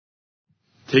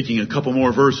taking a couple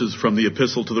more verses from the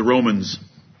Epistle to the Romans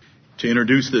to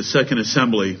introduce this second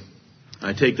assembly.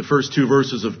 I take the first two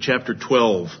verses of chapter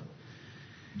 12.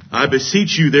 I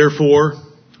beseech you, therefore,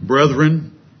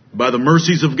 brethren, by the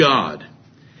mercies of God,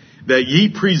 that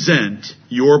ye present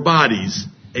your bodies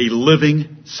a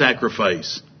living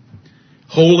sacrifice,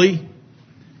 holy,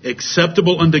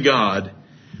 acceptable unto God,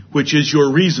 which is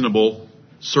your reasonable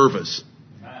service.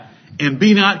 And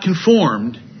be not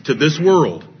conformed to this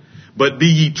world, but be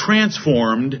ye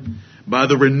transformed by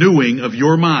the renewing of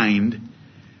your mind,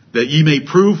 that ye may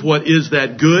prove what is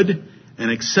that good and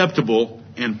acceptable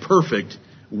and perfect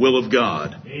will of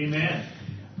God. Amen.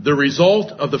 The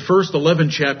result of the first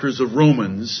 11 chapters of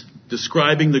Romans,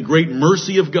 describing the great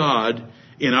mercy of God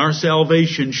in our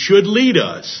salvation, should lead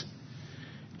us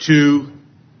to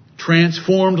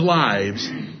transformed lives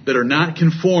that are not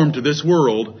conformed to this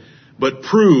world, but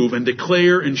prove and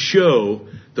declare and show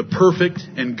the perfect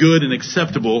and good and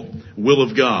acceptable will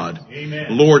of God. Amen.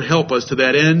 Lord, help us to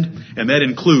that end, and that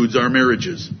includes our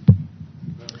marriages.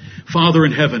 Father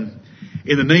in heaven,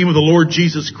 in the name of the Lord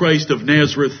Jesus Christ of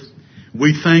Nazareth,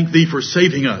 we thank Thee for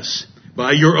saving us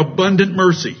by Your abundant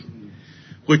mercy,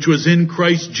 which was in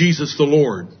Christ Jesus the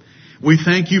Lord. We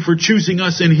thank You for choosing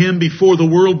us in Him before the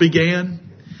world began,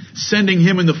 sending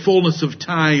Him in the fullness of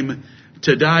time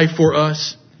to die for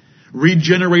us,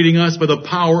 regenerating us by the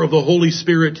power of the Holy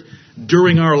Spirit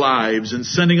during our lives, and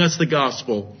sending us the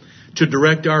gospel to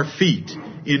direct our feet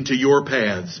into Your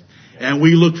paths. And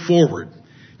we look forward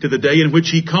to the day in which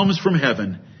He comes from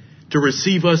heaven to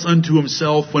receive us unto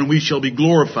Himself, when we shall be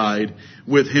glorified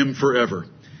with Him forever.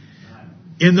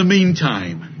 In the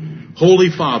meantime, Holy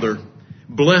Father,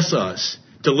 bless us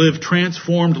to live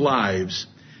transformed lives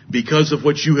because of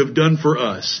what You have done for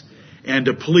us, and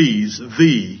to please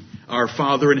Thee, our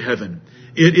Father in heaven.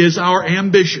 It is our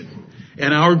ambition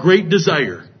and our great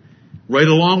desire, right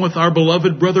along with our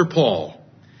beloved brother Paul,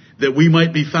 that we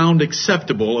might be found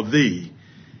acceptable of Thee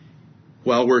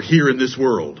while we're here in this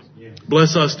world. Yes.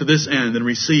 Bless us to this end and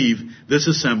receive this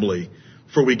assembly,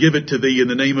 for we give it to Thee in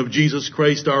the name of Jesus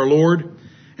Christ our Lord,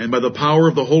 and by the power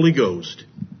of the Holy Ghost.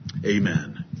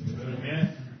 Amen.